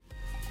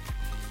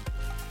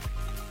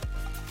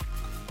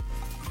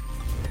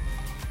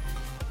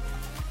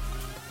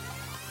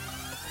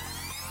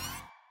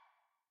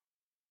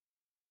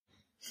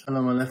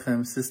Shalom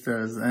Aleichem,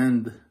 sisters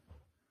and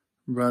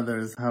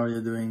brothers. How are you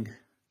doing?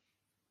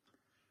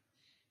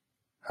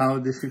 How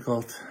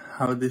difficult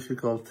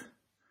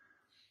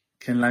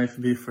can life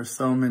be for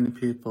so many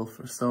people,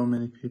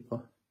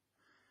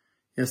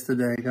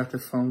 Yesterday I got a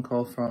phone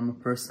call from a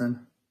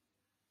person,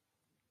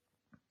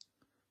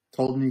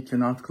 told me he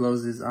cannot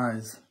close his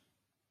eyes.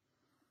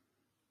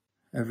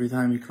 Every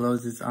time he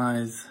closes his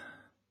eyes,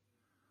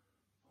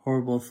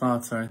 horrible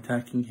thoughts are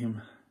attacking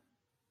him.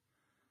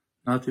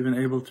 Not even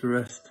able to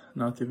rest,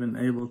 not even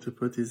able to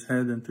put his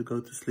head and to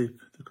go to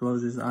sleep, to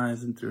close his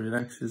eyes and to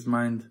relax his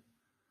mind.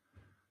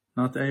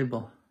 Not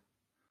able.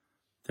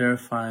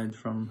 Terrified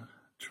from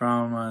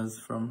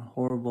traumas, from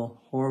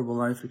horrible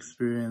life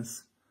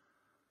experiences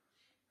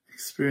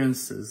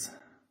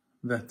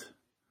that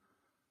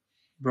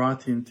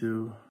brought him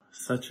to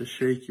such a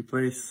shaky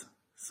place,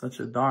 such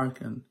a dark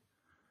and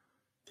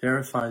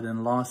terrified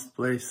and lost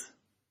place.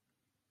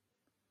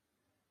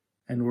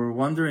 And we're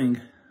wondering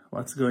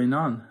what's going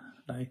on.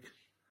 Like,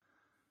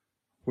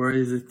 where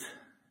is it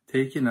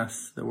taking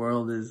us? The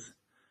world is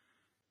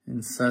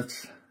in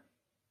such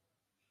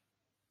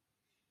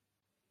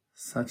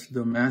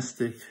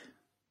domestic,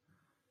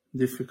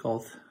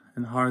 difficult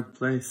and hard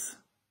place.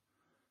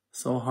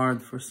 So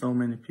hard for so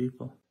many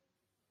people.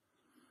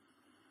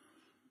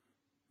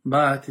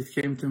 But it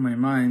came to my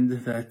mind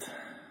that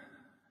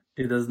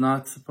it is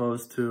not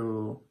supposed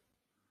to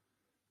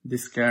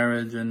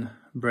discourage and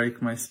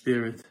break my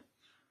spirit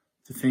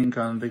to think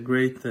on the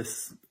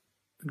greatest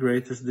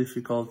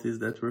difficulties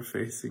that we're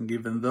facing,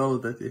 even though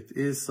that it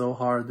is so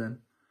hard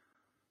and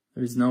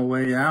there is no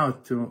way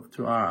out to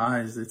our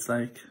eyes. It's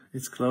like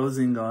it's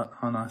closing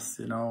on us,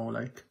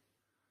 like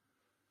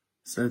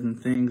certain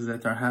things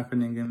that are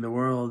happening in the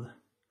world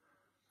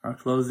are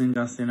closing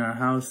us in our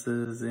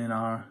houses, in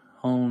our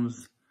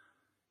homes,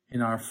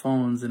 in our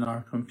phones, in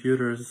our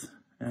computers,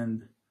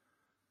 and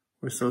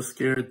we're so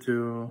scared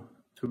to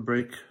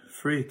break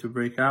free, to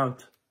break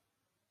out.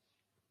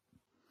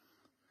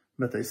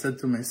 But I said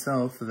to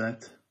myself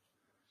that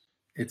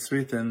it's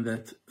written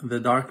that the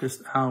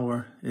darkest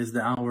hour is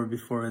the hour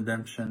before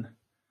redemption.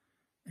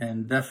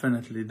 And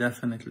definitely,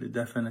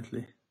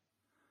 the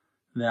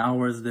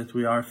hours that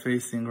we are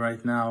facing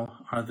right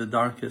now are the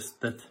darkest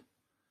that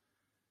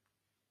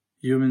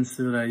human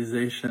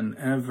civilization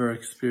ever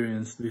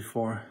experienced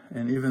before.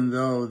 And even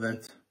though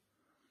that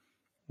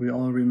we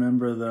all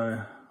remember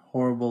the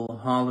horrible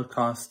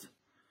Holocaust,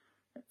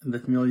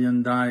 that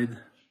millions died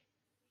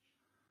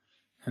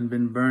and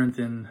been burnt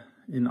in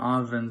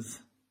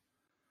ovens,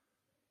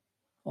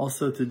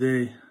 also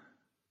today,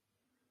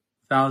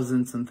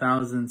 thousands and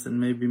thousands and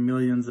maybe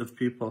millions of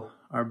people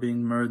are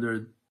being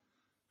murdered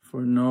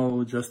for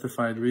no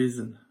justified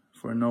reason,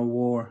 for no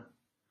war,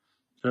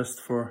 just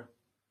for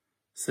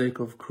sake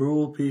of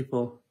cruel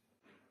people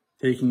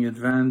taking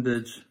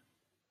advantage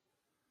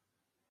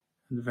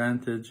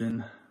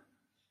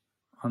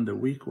on the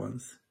weak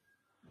ones,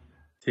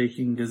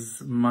 taking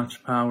as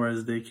much power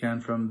as they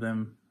can from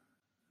them,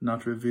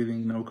 not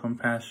revealing no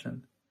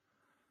compassion,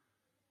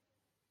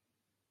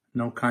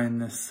 no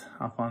kindness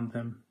upon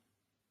them,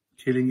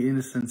 killing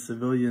innocent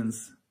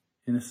civilians,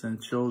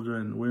 innocent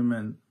children,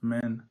 women,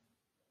 men.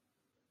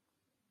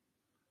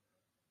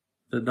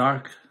 The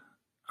dark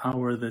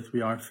hour that we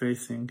are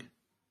facing,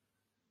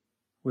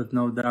 with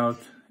no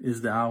doubt,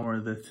 is the hour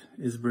that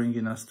is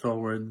bringing us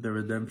toward the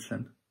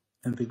redemption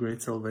and the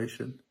great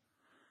salvation.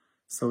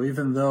 So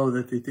even though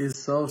that it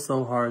is so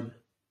hard,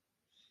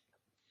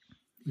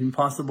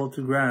 impossible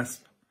to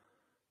grasp,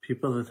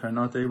 people that are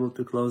not able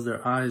to close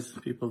their eyes,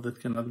 people that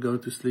cannot go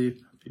to sleep,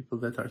 people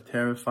that are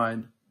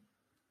terrified,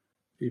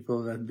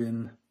 people that have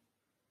been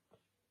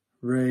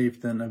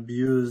raped and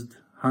abused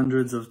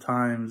hundreds of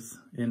times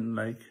in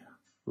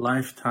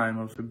lifetime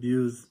of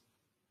abuse,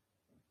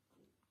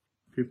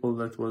 people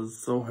that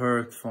was so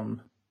hurt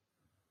from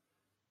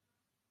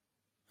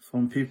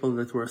people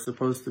that were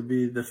supposed to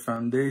be the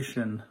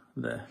foundation,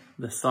 the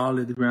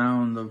solid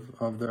ground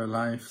of their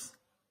lives.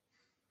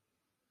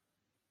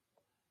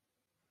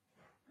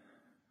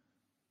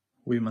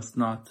 We must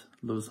not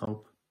lose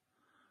hope.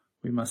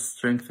 We must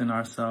strengthen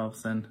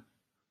ourselves and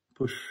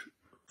push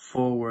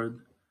forward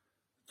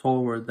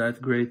toward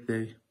that great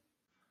day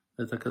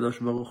that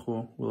HaKadosh Baruch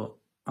Hu will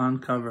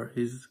uncover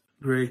His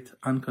great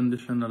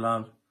unconditional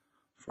love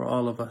for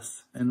all of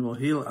us and will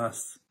heal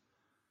us,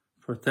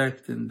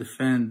 protect and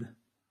defend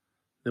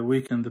the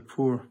weak and the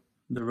poor,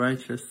 the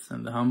righteous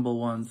and the humble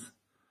ones,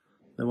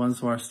 the ones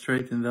who are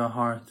straight in their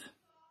heart,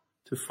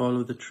 to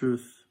follow the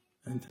truth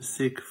and to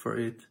seek for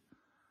it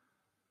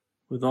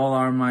with all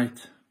our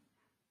might.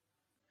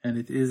 And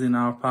it is in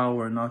our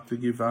power not to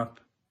give up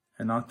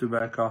and not to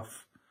back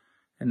off,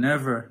 and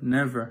never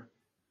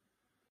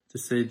to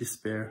say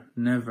despair,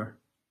 never.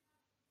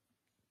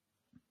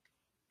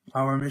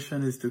 Our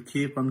mission is to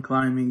keep on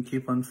climbing,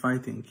 keep on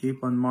fighting,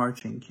 keep on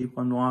marching, keep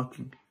on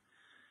walking,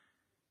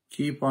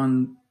 keep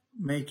on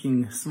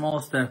making small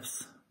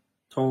steps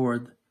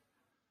toward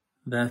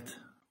that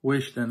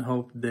wished and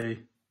hoped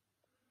day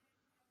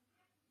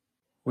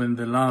when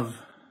the love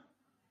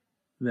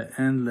the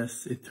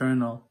endless,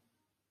 eternal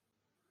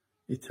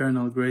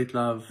great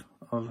love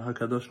of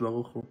HaKadosh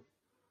Baruch Hu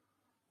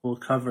will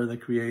cover the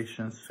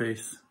creation's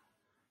face,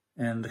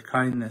 and the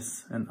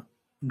kindness and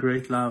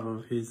great love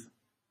of His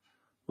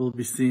will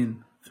be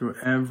seen through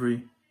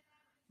every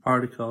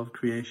particle of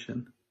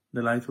creation.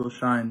 The light will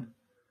shine,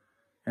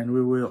 and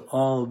we will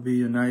all be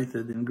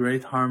united in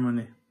great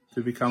harmony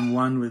to become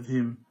one with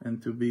Him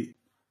and to be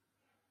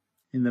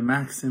in the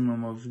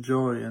maximum of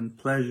joy and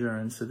pleasure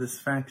and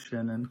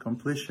satisfaction and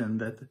completion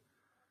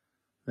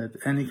that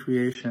any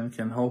creation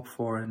can hope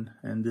for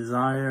and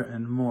desire,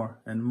 and more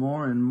and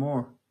more and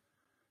more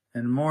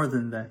and more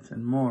than that,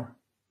 and more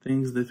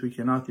things that we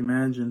cannot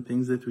imagine,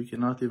 things that we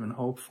cannot even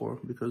hope for,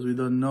 because we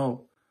don't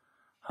know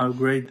how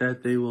great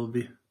that day will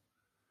be.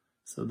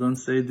 So don't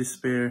say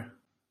despair,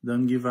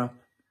 don't give up,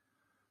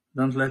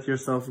 don't let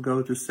yourself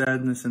go to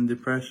sadness and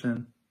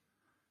depression.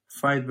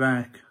 Fight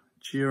back,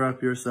 cheer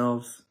up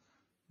yourselves,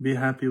 be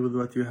happy with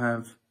what you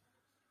have.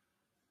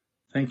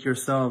 Thank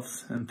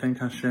yourselves and thank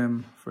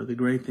Hashem for the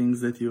great things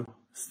that you're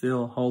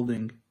still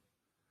holding,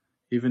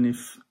 even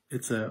if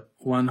it's a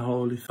one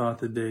holy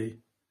thought a day,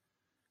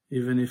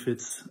 even if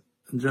it's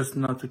just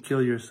not to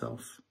kill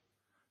yourself.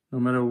 No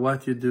matter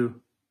what you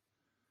do,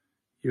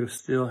 you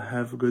still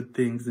have good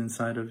things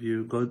inside of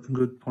you,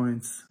 good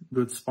points,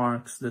 good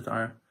sparks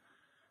that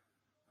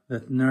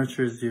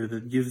nurtures you,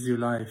 that gives you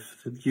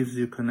life, that gives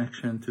you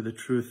connection to the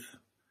truth.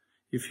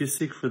 If you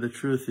seek for the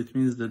truth, it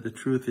means that the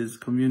truth is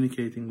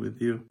communicating with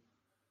you.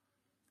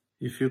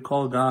 If you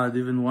call God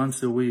even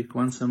once a week,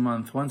 once a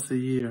month, once a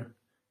year,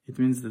 it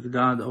means that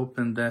God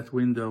opened that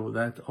window,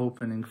 that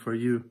opening for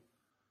you.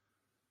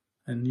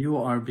 And you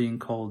are being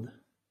called.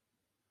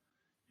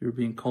 You're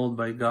being called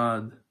by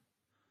God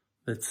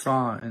that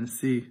saw and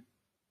see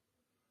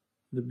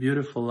the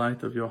beautiful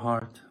light of your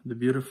heart, the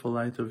beautiful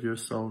light of your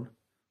soul,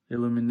 the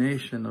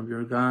illumination of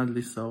your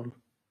godly soul,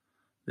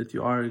 that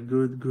you are a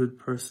good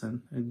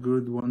person, a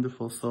good,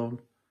 wonderful soul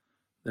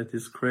that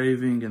is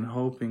craving and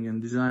hoping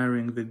and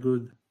desiring the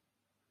good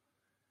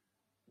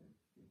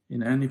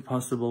in any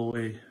possible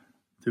way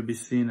to be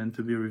seen and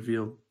to be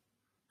revealed.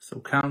 So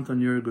count on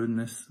your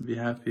goodness, be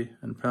happy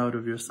and proud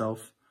of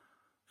yourself,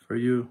 for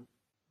you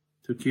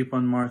to keep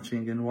on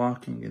marching and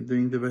walking and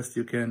doing the best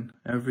you can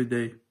every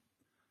day.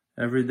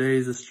 Every day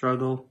is a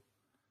struggle,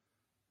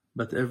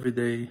 but every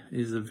day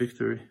is a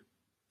victory,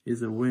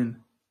 is a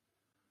win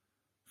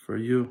for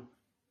you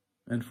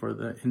and for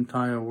the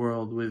entire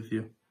world with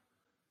you.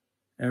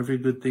 Every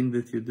good thing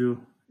that you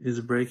do is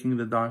breaking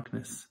the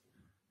darkness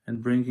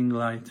and bringing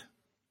light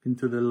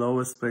into the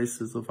lowest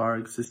places of our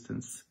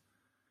existence,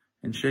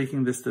 and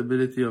shaking the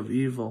stability of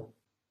evil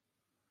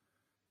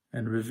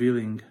and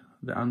revealing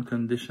the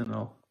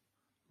unconditional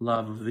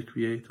love of the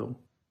Creator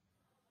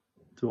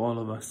to all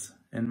of us.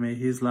 And may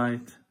His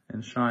light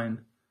and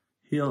shine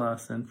heal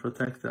us and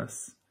protect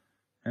us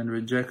and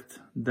reject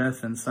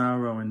death and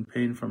sorrow and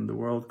pain from the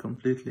world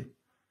completely.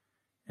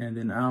 And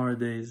in our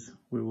days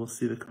we will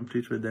see the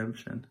complete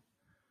redemption,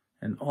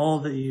 and all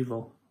the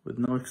evil, with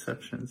no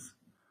exceptions,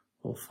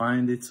 will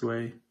find its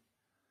way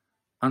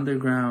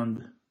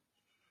underground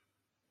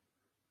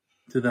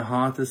to the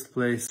hottest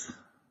place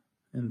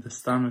in the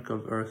stomach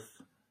of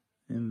earth,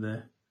 in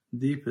the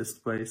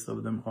deepest place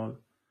of them all,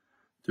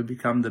 to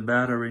become the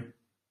battery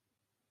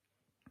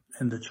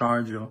and the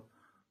charger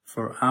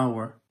for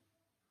our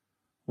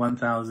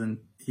 1,000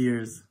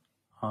 years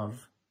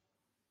of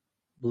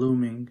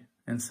blooming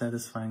and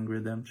satisfying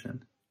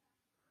redemption.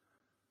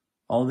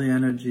 All the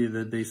energy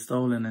that they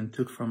stolen and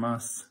took from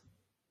us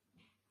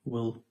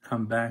will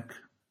come back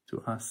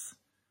to us,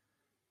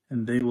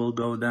 and they will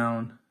go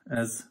down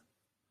as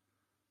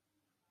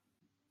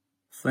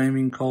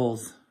flaming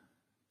coals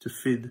to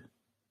feed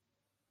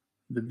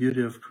the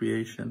beauty of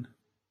creation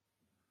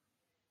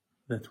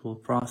that will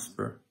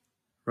prosper,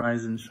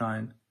 rise and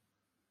shine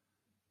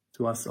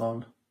to us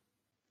all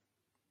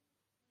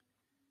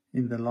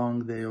in the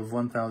long day of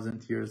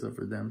 1,000 years of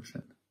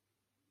redemption.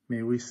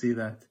 May we see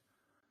that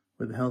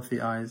with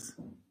healthy eyes,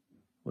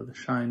 with a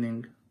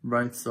shining,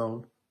 bright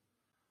soul,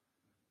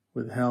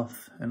 with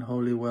health and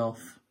holy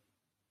wealth.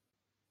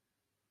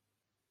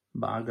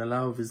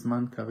 בעגלה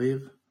ובזמן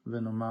קריב,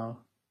 ונאמר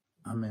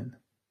אמן.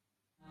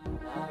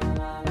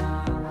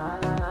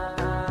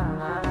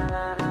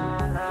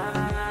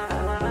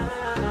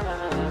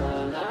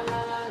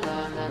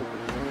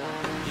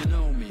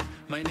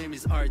 My name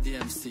is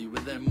RDMC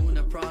with the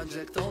Emunah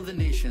Project, all the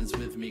nations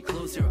with me.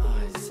 Close your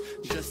eyes,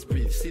 just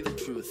breathe, see the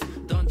truth.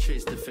 Don't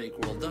chase the fake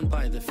world, don't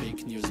buy the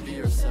fake news. Be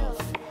yourself,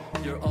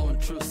 your own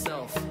true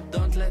self.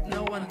 Don't let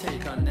no one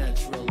take our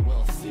natural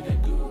wealth. See the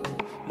good,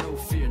 no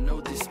fear, no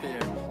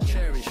despair.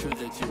 Cherish who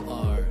that you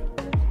are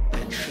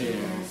and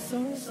share.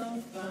 Source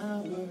of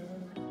power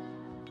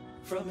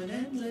from an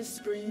endless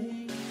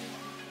spring.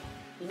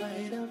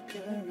 Light of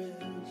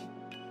courage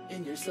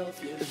in yourself,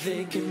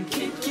 they can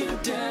kick you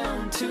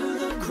down to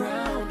the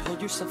ground.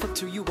 Hold yourself up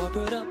till you are,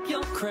 put up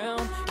your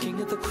crown. King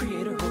of the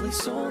Creator, holy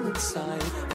soul inside.